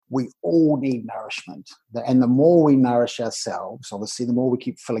we all need nourishment. And the more we nourish ourselves, obviously, the more we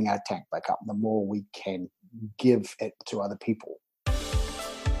keep filling our tank back up, the more we can give it to other people.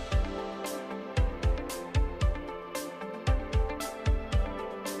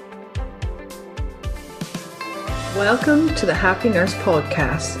 Welcome to the Happy Nurse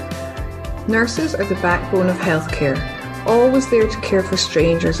Podcast. Nurses are the backbone of healthcare, always there to care for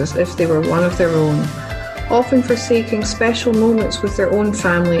strangers as if they were one of their own, often forsaking special moments with their own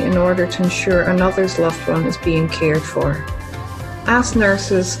family in order to ensure another's loved one is being cared for. As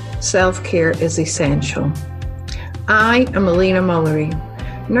nurses, self-care is essential. I am Elena Mullery,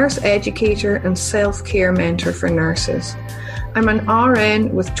 nurse educator and self-care mentor for nurses. I'm an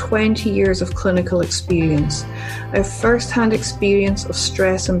RN with 20 years of clinical experience. I have first-hand experience of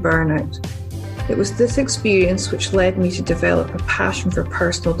stress and burnout. It was this experience which led me to develop a passion for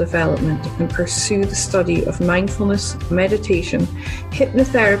personal development and pursue the study of mindfulness, meditation,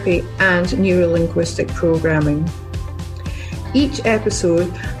 hypnotherapy, and neuro-linguistic programming. Each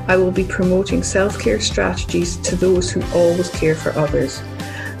episode, I will be promoting self-care strategies to those who always care for others.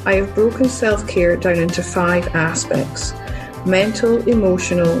 I have broken self-care down into 5 aspects: mental,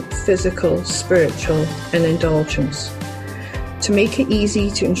 emotional, physical, spiritual, and indulgence, to make it easy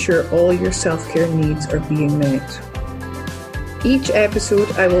to ensure all your self-care needs are being met. Each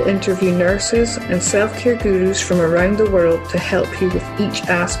episode, I will interview nurses and self-care gurus from around the world to help you with each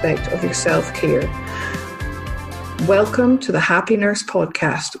aspect of your self-care. Welcome to the Happy Nurse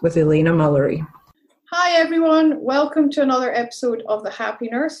Podcast with Elena Mullery. Hi everyone, welcome to another episode of the Happy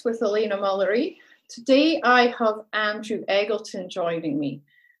Nurse with Elena Mullery. Today I have Andrew Eggelton joining me.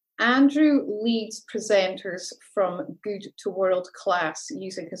 Andrew leads presenters from good to world class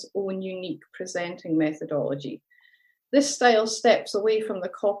using his own unique presenting methodology. This style steps away from the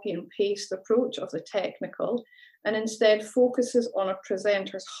copy and paste approach of the technical and instead focuses on a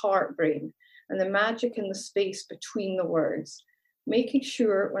presenter's heart brain and the magic in the space between the words, making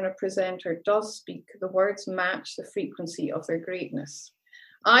sure when a presenter does speak, the words match the frequency of their greatness.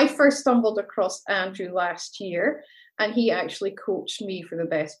 I first stumbled across Andrew last year, and he actually coached me for the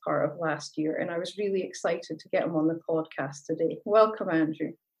best part of last year, and I was really excited to get him on the podcast today. Welcome,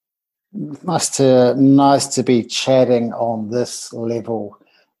 Andrew. Nice to be chatting on this level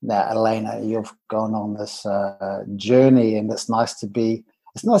now, Elena. You've gone on this journey, and it's nice to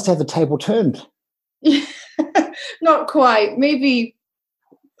have the table turned. Not quite. Maybe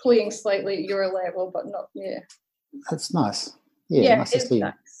playing slightly at your level, but not, yeah. That's nice. Yeah, nice to see you.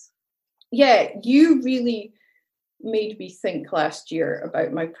 Nice. Yeah, you really made me think last year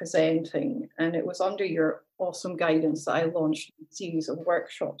about my presenting, and it was under your awesome guidance that I launched a series of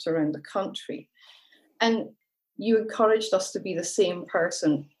workshops around the country. And you encouraged us to be the same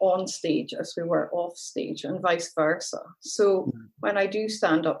person on stage as we were off stage and vice versa. So when I do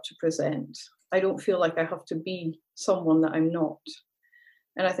stand up to present, I don't feel like I have to be someone that I'm not.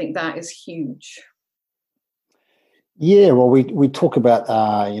 And I think that is huge. Yeah, well, we talk about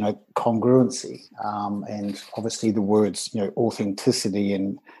congruency, and obviously the words authenticity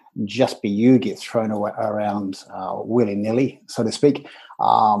and just be you get thrown around willy nilly, so to speak.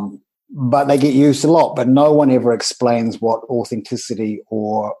 But they get used a lot. But no one ever explains what authenticity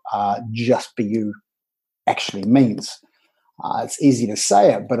or just be you actually means. It's easy to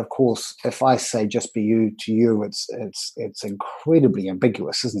say it, but of course, if I say just be you to you, it's incredibly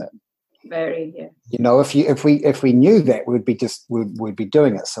ambiguous, isn't it? Very, yeah. If we knew that, we'd be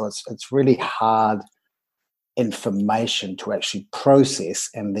doing it. So it's really hard information to actually process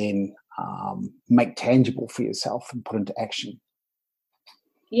and then make tangible for yourself and put into action.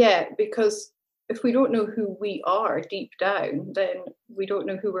 Yeah, because if we don't know who we are deep down, then we don't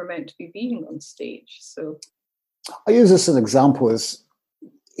know who we're meant to be being on stage. So I use this as an example as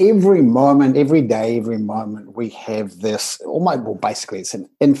every moment, every day, every moment we have this, basically it's an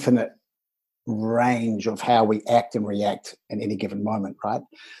infinite range of how we act and react in any given moment, right?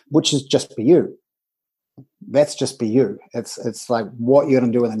 Which is just be you. That's just be you. It's like what you're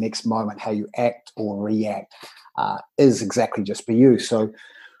going to do in the next moment, how you act or react is exactly just be you. So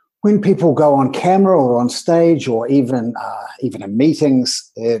when people go on camera or on stage or even in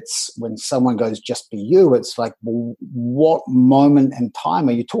meetings, it's when someone goes just be you, it's like, well, what moment in time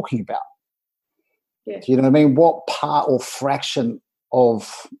are you talking about? Yeah. Do you know what I mean? What part or fraction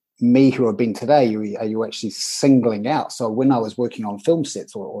of me who have been today are you actually singling out? So when I was working on film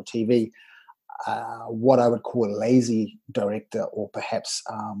sets or TV, what I would call a lazy director or perhaps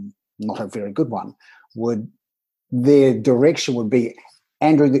not a very good one, their direction would be,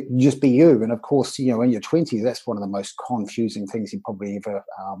 Andrew, just be you. And of course, in your 20s, that's one of the most confusing things you probably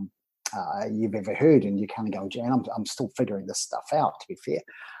you've ever heard. And you kind of go, Jan, I'm still figuring this stuff out, to be fair.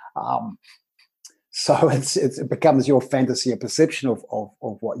 So it becomes your fantasy or perception of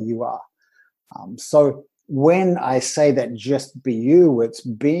what you are. So when I say that just be you, it's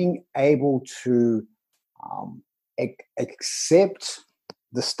being able to accept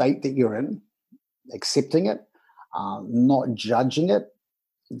the state that you're in, accepting it, not judging it,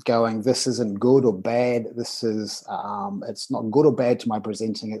 going, this isn't good or bad. This is, it's not good or bad to my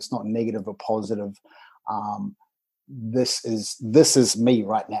presenting. It's not negative or positive. This is me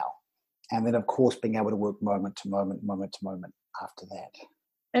right now. And then, of course, being able to work moment to moment after that.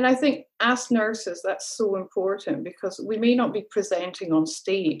 And I think as nurses, that's so important because we may not be presenting on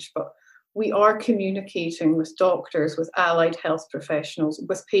stage, but we are communicating with doctors, with allied health professionals,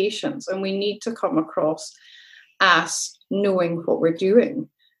 with patients, and we need to come across as knowing what we're doing.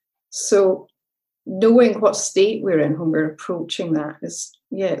 So knowing what state we're in when we're approaching that is,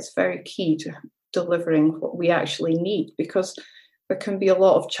 it's very key to delivering what we actually need, because there can be a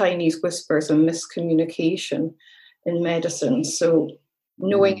lot of Chinese whispers and miscommunication in medicine. So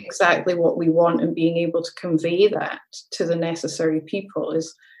knowing exactly what we want and being able to convey that to the necessary people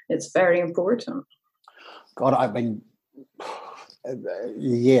it's very important. God, I mean,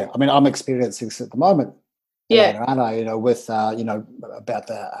 I'm experiencing this at the moment. Yeah, aren't I? With about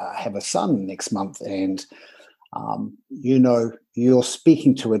to have a son next month, and you're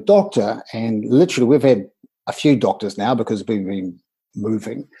speaking to a doctor, and literally we've had a few doctors now because we've been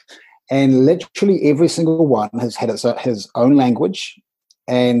moving, and literally every single one has had his own language,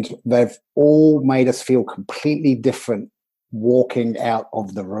 and they've all made us feel completely different walking out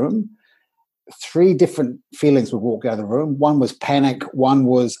of the room. 3 different feelings would walk out of the room. One was panic, one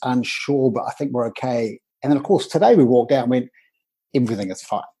was unsure, but I think we're okay. And then, of course, today we walked out and went, everything is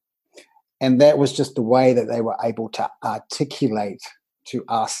fine. And that was just the way that they were able to articulate to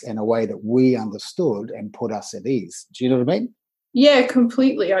us in a way that we understood and put us at ease. Do you know what I mean? Yeah,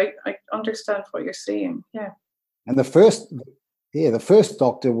 completely. I understand what you're saying. Yeah. And the first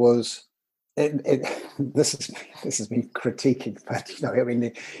doctor was, this is me critiquing, but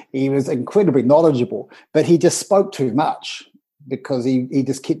he was incredibly knowledgeable, but he just spoke too much because he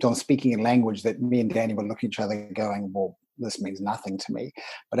just kept on speaking in language that me and Danny would look at each other going, well, this means nothing to me.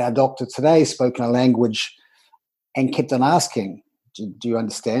 But our doctor today spoke in a language and kept on asking, do you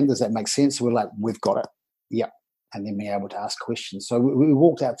understand? Does that make sense? We're like, we've got it. Yep. And then being able to ask questions. So we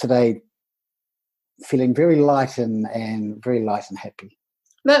walked out today feeling very light and happy.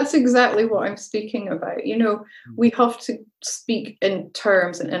 That's exactly what I'm speaking about. We have to speak in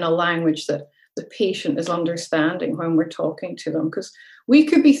terms and in a language that the patient is understanding when we're talking to them, because we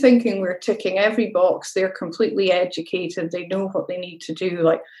could be thinking we're ticking every box. They're completely educated. They know what they need to do.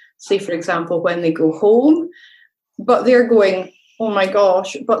 Like, say, for example, when they go home, but they're going, oh my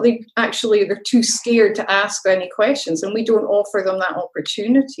gosh, but they're too scared to ask any questions, and we don't offer them that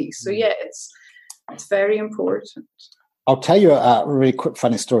opportunity. So it's very important. I'll tell you a really quick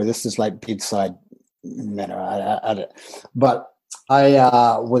funny story. This is like bedside manner. But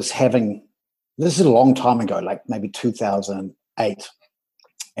I was having, this is a long time ago, like maybe 2008.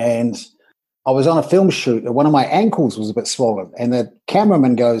 And I was on a film shoot and one of my ankles was a bit swollen. And the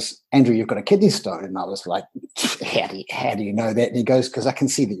cameraman goes, Andrew, you've got a kidney stone. And I was like, how do you know that? And he goes, because I can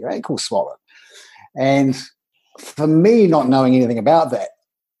see that your ankle's swollen. And for me, not knowing anything about that,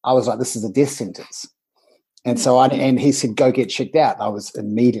 I was like, this is a death sentence. And so and he said, go get checked out. And I was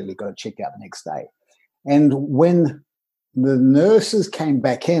immediately got checked out the next day. And when the nurses came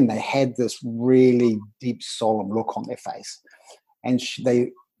back in, they had this really deep, solemn look on their face. And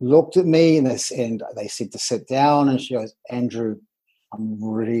they looked at me and they said to sit down. And she goes, Andrew, I'm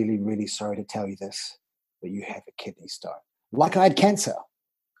really, really sorry to tell you this, but you have a kidney stone. Like I had cancer.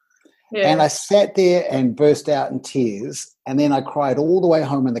 Yeah. And I sat there and burst out in tears. And then I cried all the way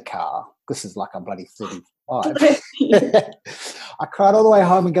home in the car. This is like I'm bloody 35. I cried all the way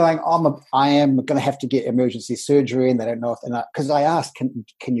home and going, I am going to have to get emergency surgery, and they don't know if, because I asked,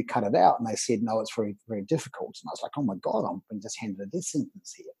 can you cut it out? And they said, no, it's very, very difficult. And I was like, oh my God, I'm being just handed a death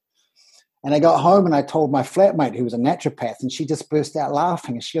sentence here. And I got home and I told my flatmate, who was a naturopath, and she just burst out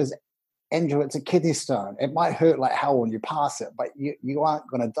laughing. And she goes, Andrew, it's a kidney stone. It might hurt like hell when you pass it, but you aren't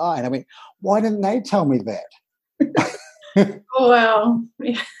going to die. And I went, why didn't they tell me that? Oh, wow.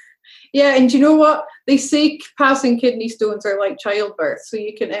 Yeah, and you know what? They say passing kidney stones are like childbirth, so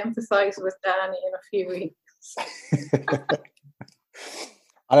you can empathise with Danny in a few weeks.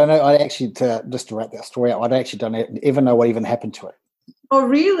 I don't know. I actually, just to wrap that story out, I actually don't even know what even happened to it. Oh,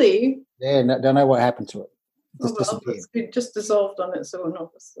 really? Yeah, don't know what happened to it. Just disappeared. It just dissolved on its own,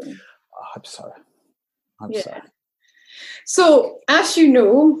 obviously. I hope so. So, as you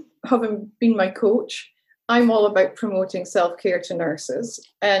know, having been my coach, I'm all about promoting self-care to nurses,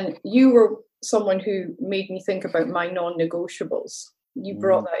 and you were someone who made me think about my non-negotiables. You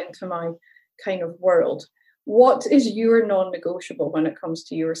brought that into my kind of world. What is your non-negotiable when it comes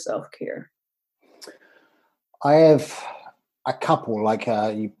to your self-care? I have a couple, like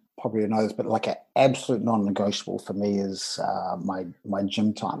you probably know this, but like an absolute non-negotiable for me is my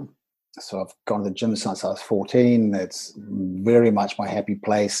gym time. So I've gone to the gym since I was 14. It's very much my happy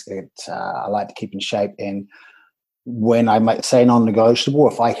place. I like to keep in shape. And when I might say non-negotiable,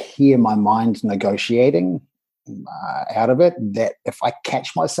 if I hear my mind negotiating out of it, that if I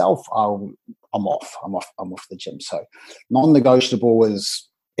catch myself, I'm off the gym. So non-negotiable is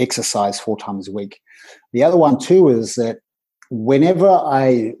exercise 4 times a week. The other one too is that whenever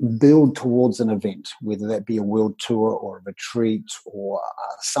I build towards an event, whether that be a world tour or a retreat or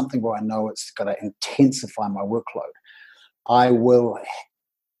something where I know it's going to intensify my workload, I will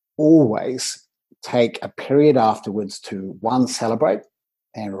always take a period afterwards to, one, celebrate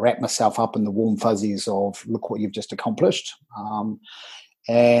and wrap myself up in the warm fuzzies of look what you've just accomplished.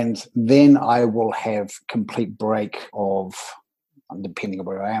 And then I will have complete break of, depending on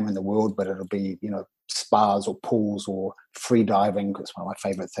where I am in the world, but it'll be, spas or pools or free diving. It's one of my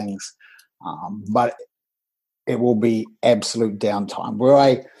favorite things. But it will be absolute downtime where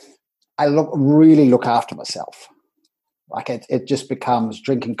I really look after myself. Like it just becomes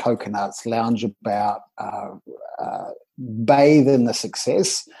drinking coconuts, lounge about, bathe in the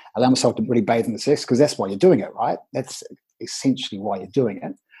success, allow myself to really bathe in the success, because that's why you're doing it, right? That's essentially why you're doing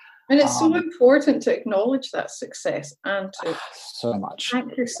it. And it's so important to acknowledge that success and to so much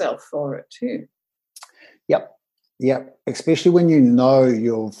thank yourself for it too. Yep. Especially when you know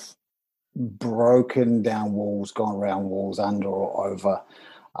you've broken down walls, gone around walls, under or over,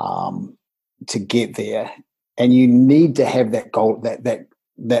 to get there. And you need to have that goal,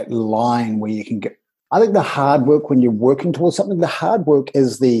 that line where you can get. I think the hard work when you're working towards something, the hard work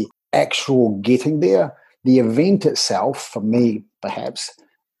is the actual getting there. The event itself, for me, perhaps,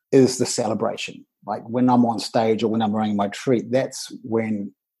 is the celebration. Like when I'm on stage or when I'm running my treat, that's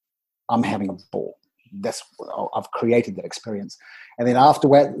when I'm having a ball. I've created that experience. And then after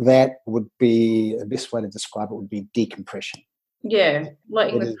that would be, the best way to describe it would be decompression. Yeah,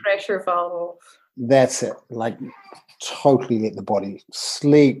 letting the pressure valve off. That's it. Like totally let the body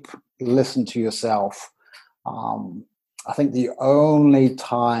sleep, listen to yourself. I think the only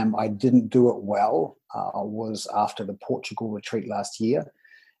time I didn't do it well was after the Portugal retreat last year.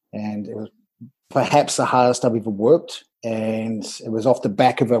 And it was perhaps the hardest I've ever worked. And it was off the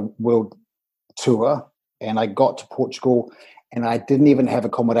back of a world tour. And I got to Portugal and I didn't even have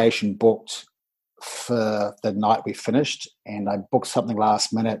accommodation booked for the night we finished. And I booked something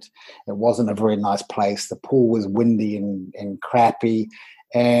last minute. It wasn't a very nice place. The pool was windy and crappy.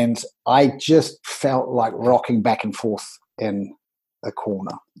 And I just felt like rocking back and forth in a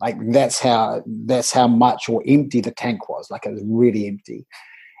corner. Like that's how much or empty the tank was. Like it was really empty.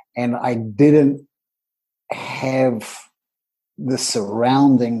 And I didn't have the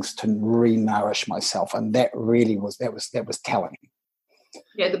surroundings to re-nourish myself. And that really was telling.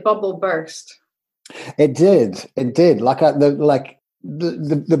 Yeah, the bubble burst. It did. Like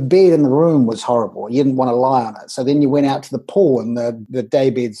the bed in the room was horrible. You didn't want to lie on it. So then you went out to the pool and the day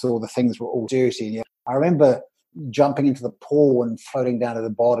beds, all the things were all dirty. I remember jumping into the pool and floating down to the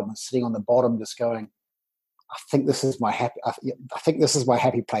bottom and sitting on the bottom just going, I think this is my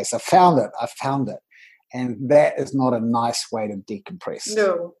happy place. I found it. And that is not a nice way to decompress.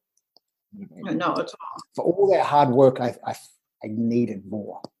 No, not at all. For all that hard work, I needed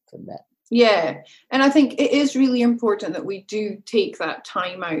more than that. Yeah, and I think it is really important that we do take that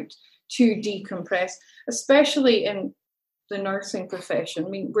time out to decompress, especially in the nursing profession. I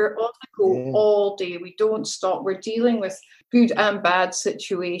mean, we're on the go all day. We don't stop. We're dealing with good and bad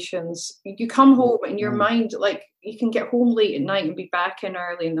situations. You come home and your mind, like you can get home late at night and be back in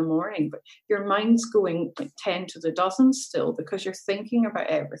early in the morning, but your mind's going like 10 to the dozen still because you're thinking about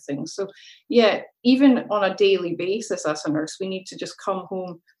everything. So yeah, even on a daily basis as a nurse, we need to just come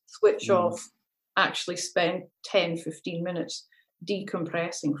home, switch off, actually spend 10, 15 minutes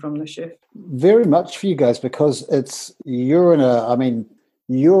decompressing from the shift. Very much for you guys, because you're in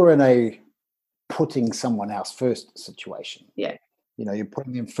a putting someone else first situation. Yeah. You're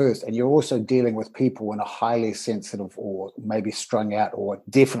putting them first, and you're also dealing with people in a highly sensitive or maybe strung out or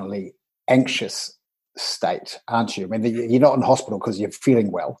definitely anxious state, aren't you? I mean, you're not in hospital because you're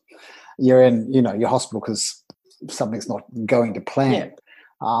feeling well. You're in, your hospital because something's not going to plan.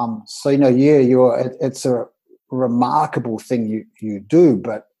 Yeah. It's a remarkable thing you do,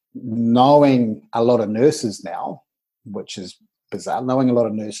 but knowing a lot of nurses now, which is bizarre, knowing a lot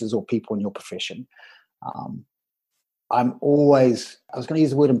of nurses or people in your profession, I was going to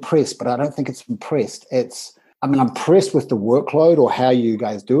use the word impressed, but I don't think it's impressed. I'm impressed with the workload or how you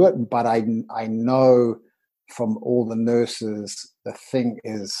guys do it, but I know from all the nurses, the thing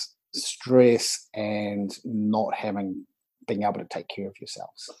is stress and not being able to take care of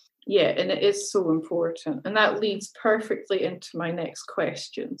yourselves. Yeah, and it is so important. And that leads perfectly into my next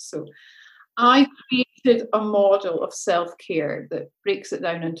question. So I created a model of self-care that breaks it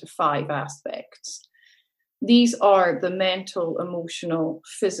down into 5 aspects. These are the mental, emotional,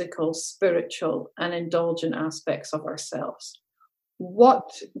 physical, spiritual, and indulgent aspects of ourselves.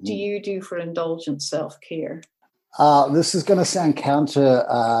 What do you do for indulgent self-care? This is going to sound counter.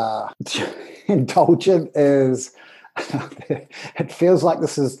 Indulgent is, it feels like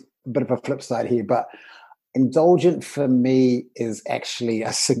this is a bit of a flip side here, but indulgent for me is actually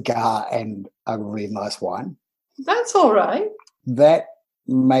a cigar and a really nice wine. That's all right. That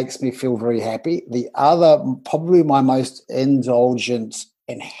makes me feel very happy. The other, probably my most indulgent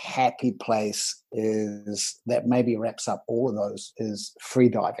and happy place is that maybe wraps up all of those is free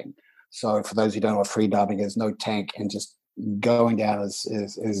diving. So for those who don't know what free diving is, no tank and just going down as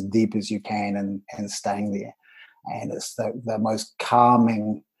deep as you can and staying there. And it's the most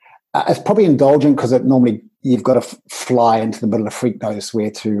calming. It's probably indulgent because it normally you've got to fly into the middle of freak knows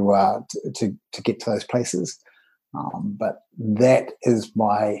where to get to those places. But that is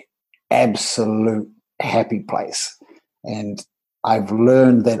my absolute happy place. And I've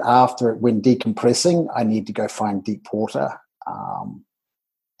learned that when decompressing, I need to go find deep water.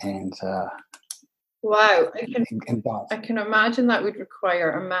 Wow, I can imagine that would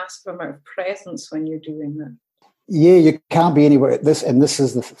require a massive amount of presence when you're doing that. Yeah, you can't be anywhere. This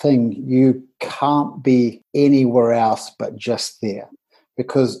is the thing. You can't be anywhere else but just there,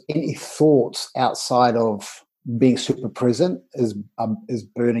 because any thoughts outside of being super present is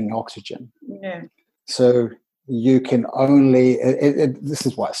burning oxygen. Yeah. So you can only. This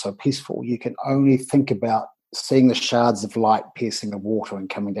is why it's so peaceful. You can only think about seeing the shards of light piercing the water and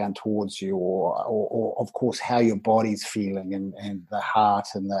coming down towards you, or of course how your body's feeling and the heart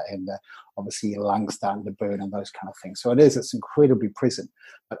and the obviously your lungs starting to burn and those kind of things. So it's incredibly present,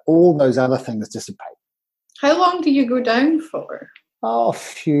 but all those other things dissipate. How long do you go down for? Oh, a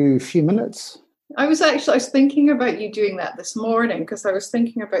few minutes. I was thinking about you doing that this morning because I was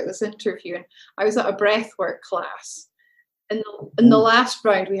thinking about this interview, and I was at a breathwork class. In the last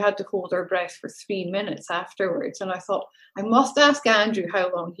round, we had to hold our breath for 3 minutes afterwards. And I thought, I must ask Andrew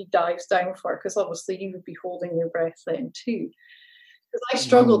how long he dives down for, because obviously you would be holding your breath then too. Because I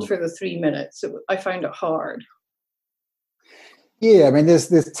struggled for the 3 minutes. I found it hard. Yeah, I mean, there's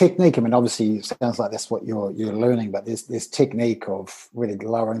technique. I mean, obviously, it sounds like that's what you're learning, but there's technique of really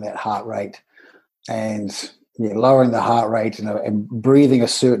lowering that heart rate and lowering the heart rate and breathing a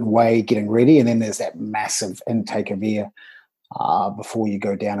certain way, getting ready. And then there's that massive intake of air before you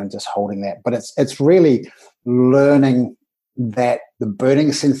go down and just holding that. But it's really learning that the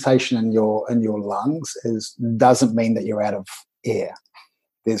burning sensation in your lungs doesn't mean that you're out of air.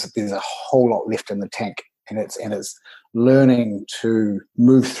 There's a whole lot left in the tank, and it's learning to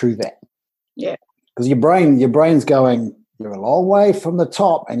move through that. Yeah, because your brain's going, you're a long way from the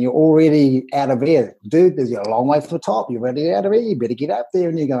top and you're already out of air. Dude, you're a long way from the top. You're already out of air. You better get up there.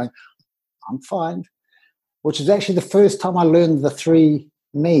 And you're going, I'm fine. Which is actually the first time I learned the 3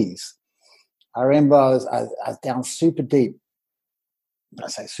 knees. I remember I was down super deep. When I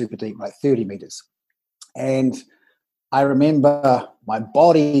say super deep, like 30 meters. And I remember my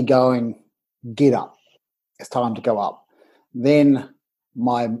body going, get up. It's time to go up. Then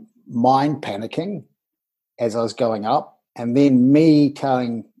my mind panicking as I was going up, and then me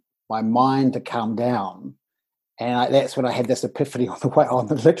telling my mind to calm down. And that's when I had this epiphany on the way on,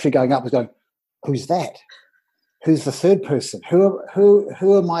 literally going up, was going, who's that? Who's the third person?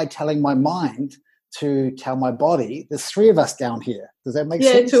 Who am I telling my mind to tell my body? There's 3 of us down here. Does that make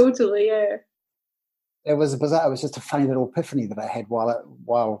sense? Yeah, totally, yeah. It was bizarre. It was just a funny little epiphany that I had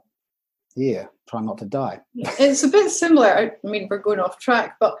while trying not to die. It's a bit similar. I mean, we're going off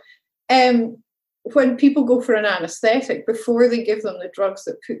track, but when people go for an anaesthetic, before they give them the drugs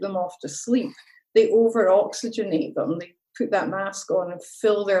that put them off to sleep, they over-oxygenate them. They put that mask on and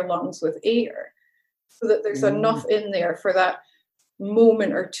fill their lungs with air so that there's enough in there for that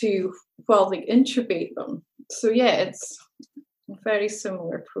moment or two while they intubate them. So, yeah, it's a very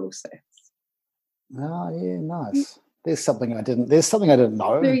similar process. Oh, yeah, nice. There's something I didn't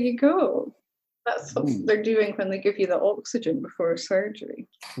know. There you go. That's what they're doing when they give you the oxygen before surgery.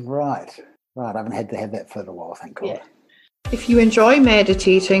 Right. I haven't had to have that for a while, thank God. Yeah. If you enjoy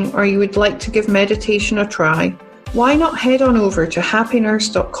meditating or you would like to give meditation a try, why not head on over to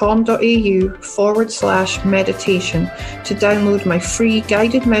happynurse.com.au/meditation to download my free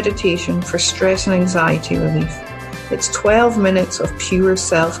guided meditation for stress and anxiety relief. It's 12 minutes of pure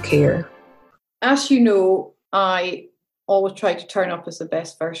self-care. As you know, I always try to turn up as the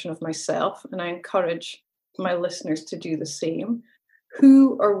best version of myself, and I encourage my listeners to do the same.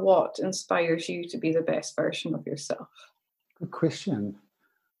 Who or what inspires you to be the best version of yourself? Good question.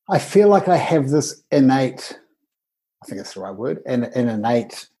 I feel like I have this innate, I think that's the right word, an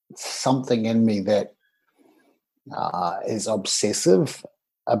innate something in me that is obsessive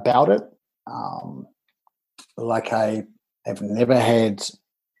about it. Like I have never had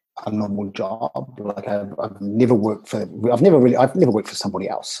a normal job. Like I've never worked for somebody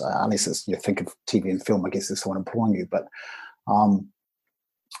else, unless it's, you think of TV and film. I guess there's someone employing you, but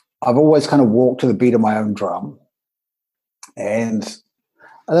I've always kind of walked to the beat of my own drum. And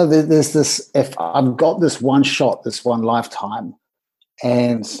I know there's this, if I've got this one shot, this one lifetime,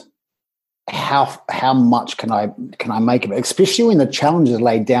 and how much can I make of it? Especially when the challenge is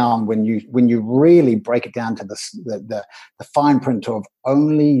laid down, when you really break it down to the fine print of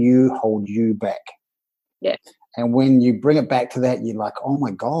only you hold you back. Yeah. And when you bring it back to that, you're like, oh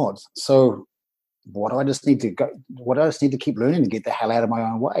my God. So what do I just need to keep learning to get the hell out of my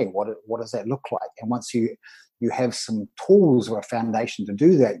own way? What does that look like? And once you have some tools or a foundation to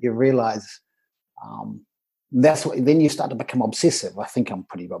do that, you realize then you start to become obsessive. I think I'm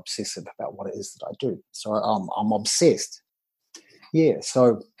pretty obsessive about what it is that I do. So I'm obsessed. Yeah.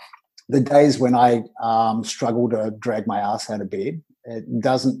 So the days when I struggle to drag my ass out of bed, it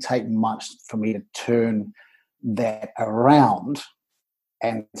doesn't take much for me to turn that around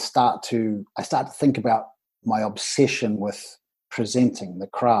and I start to think about my obsession with presenting the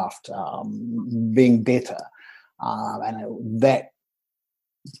craft, being better. And that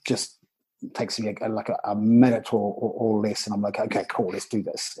just takes me like a minute or less. And I'm like, okay, cool, let's do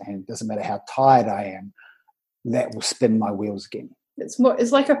this. And it doesn't matter how tired I am, that will spin my wheels again. It's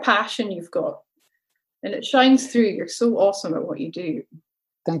like a passion you've got, and it shines through. You're so awesome at what you do.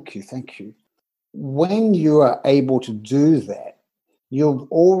 Thank you. When you are able to do that,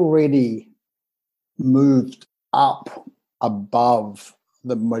 you've already moved up above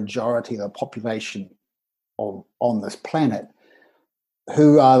the majority of the population on this planet,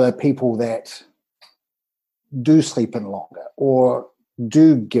 who are the people that do sleep in longer or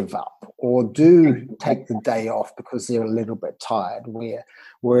do give up or do take the day off because they're a little bit tired.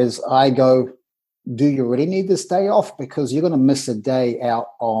 Whereas I go, do you really need this day off? Because you're going to miss a day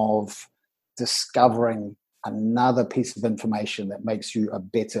out of discovering another piece of information that makes you a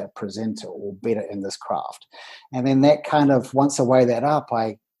better presenter or better in this craft. And then that kind of, once I weigh that up,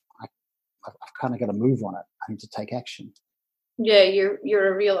 I've kind of got to move on it. I need to take action. Yeah, you're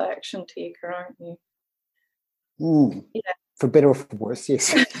a real action taker, aren't you? Yeah. For better or for worse,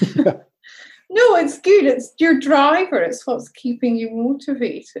 yes. No, it's good. It's your driver. It's what's keeping you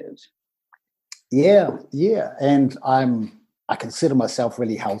motivated. Yeah. And I consider myself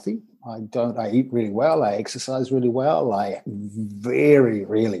really healthy. I eat really well. I exercise really well. I very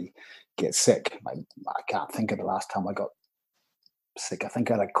rarely get sick. I can't think of the last time I got sick. I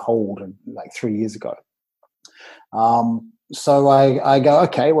think I had a cold like 3 years ago. So I go,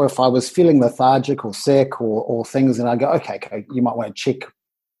 okay, well, if I was feeling lethargic or sick or things, and I go, okay, you might want to check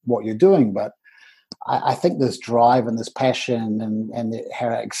what you're doing. But I think this drive and this passion and how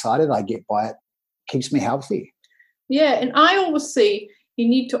excited I get by it keeps me healthy. Yeah, and I always say you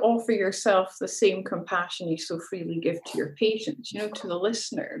need to offer yourself the same compassion you so freely give to your patients, to the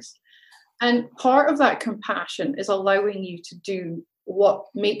listeners. And part of that compassion is allowing you to do what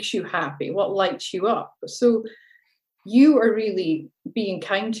makes you happy, what lights you up. So you are really being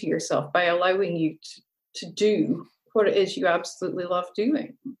kind to yourself by allowing you to do what it is you absolutely love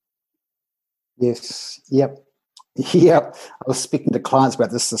doing. Yes. Yep. I was speaking to clients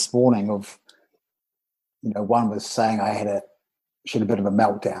about this morning of, one was saying she had a bit of a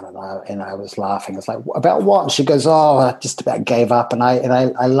meltdown and I was laughing. It's like, about what? And she goes, I just about gave up. And I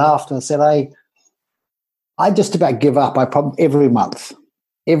laughed and I said, I just about give up. I probably every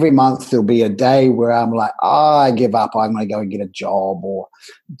month there'll be a day where I'm like, I give up. I'm going to go and get a job or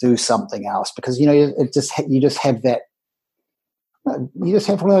do something else because, you just have that. You just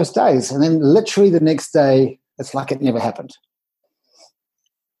have one of those days. And then literally the next day, it's like it never happened.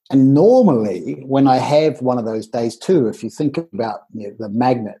 And normally when I have one of those days too, if you think about the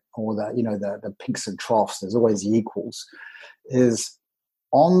magnet or the peaks and troughs, there's always the equals, is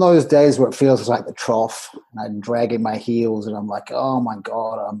on those days where it feels like the trough and I'm dragging my heels and I'm like, oh my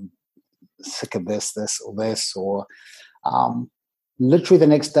God, I'm sick of this, or literally the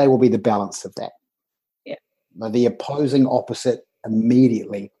next day will be the balance of that. Yeah. the opposing opposite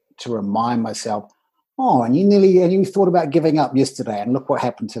immediately to remind myself, oh, and you thought about giving up yesterday, and look what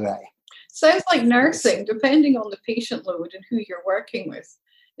happened today. Sounds like nursing, depending on the patient load and who you're working with.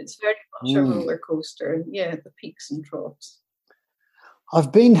 It's very much a roller coaster, and the peaks and troughs.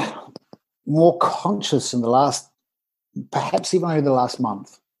 I've been more conscious in perhaps even over the last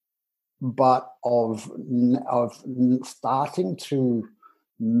month, but of starting to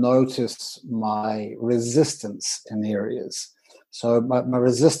notice my resistance in areas. So my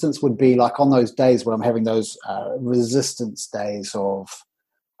resistance would be like on those days when I'm having those resistance days of,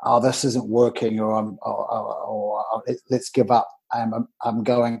 oh, this isn't working, or let's give up. I'm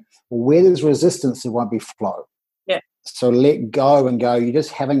going, well, where there's resistance, there won't be flow. Yeah. So let go and go. You're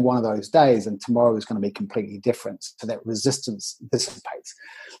just having one of those days, and tomorrow is going to be completely different. So that resistance dissipates.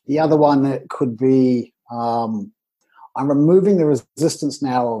 The other one, it could be I'm removing the resistance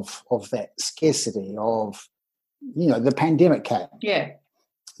now of that scarcity of, the pandemic came. Yeah.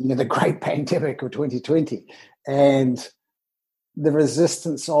 The great pandemic of 2020. And the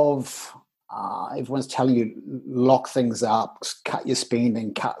resistance of everyone's telling you lock things up, cut your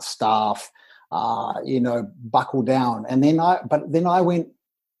spending, cut staff, buckle down. And then I went,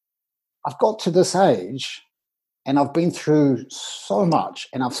 I've got to this age and I've been through so much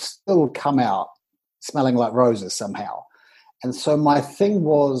and I've still come out smelling like roses somehow. And so my thing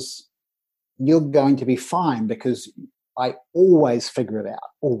was, you're going to be fine, because I always figure it out,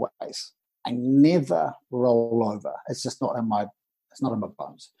 always. I never roll over. It's just not in my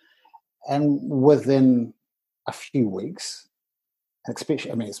bones. And within a few weeks,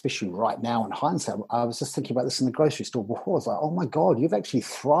 especially right now in hindsight, I was just thinking about this in the grocery store before. I was like, oh my God, you've actually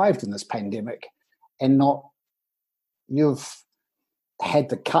thrived in this pandemic, and you've had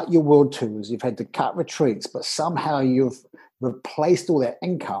to cut your world tours, you've had to cut retreats, but somehow you've replaced all that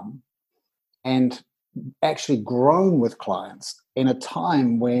income and actually grown with clients in a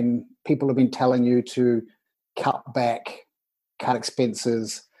time when people have been telling you to cut back, cut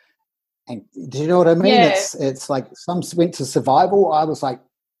expenses. And do you know what I mean? Yeah. It's like some went to survival. I was like,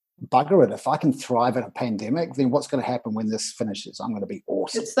 bugger it. If I can thrive in a pandemic, then what's going to happen when this finishes? I'm going to be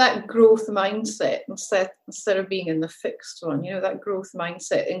awesome. It's that growth mindset instead of being in the fixed one. That growth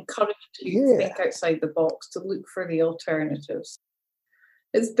mindset encouraged you to think outside the box, to look for the alternatives.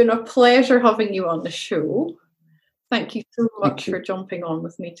 It's been a pleasure having you on the show. Thank you so much for jumping on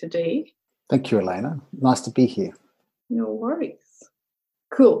with me today. Thank you, Elena. Nice to be here. No worries.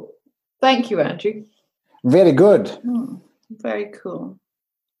 Cool. Thank you, Andrew. Very good. Very cool.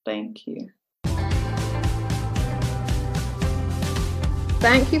 Thank you.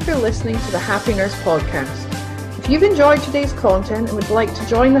 Thank you for listening to the Happy Nurse podcast. If you've enjoyed today's content and would like to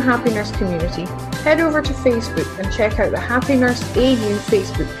join the Happy Nurse community, head over to Facebook and check out the Happy Nurse AU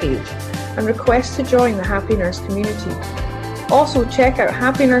Facebook page and request to join the Happy Nurse community. Also, check out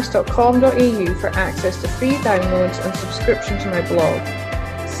happynurse.com.au for access to free downloads and subscription to my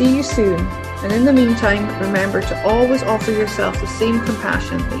blog. See you soon, and in the meantime, remember to always offer yourself the same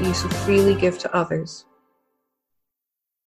compassion that you so freely give to others.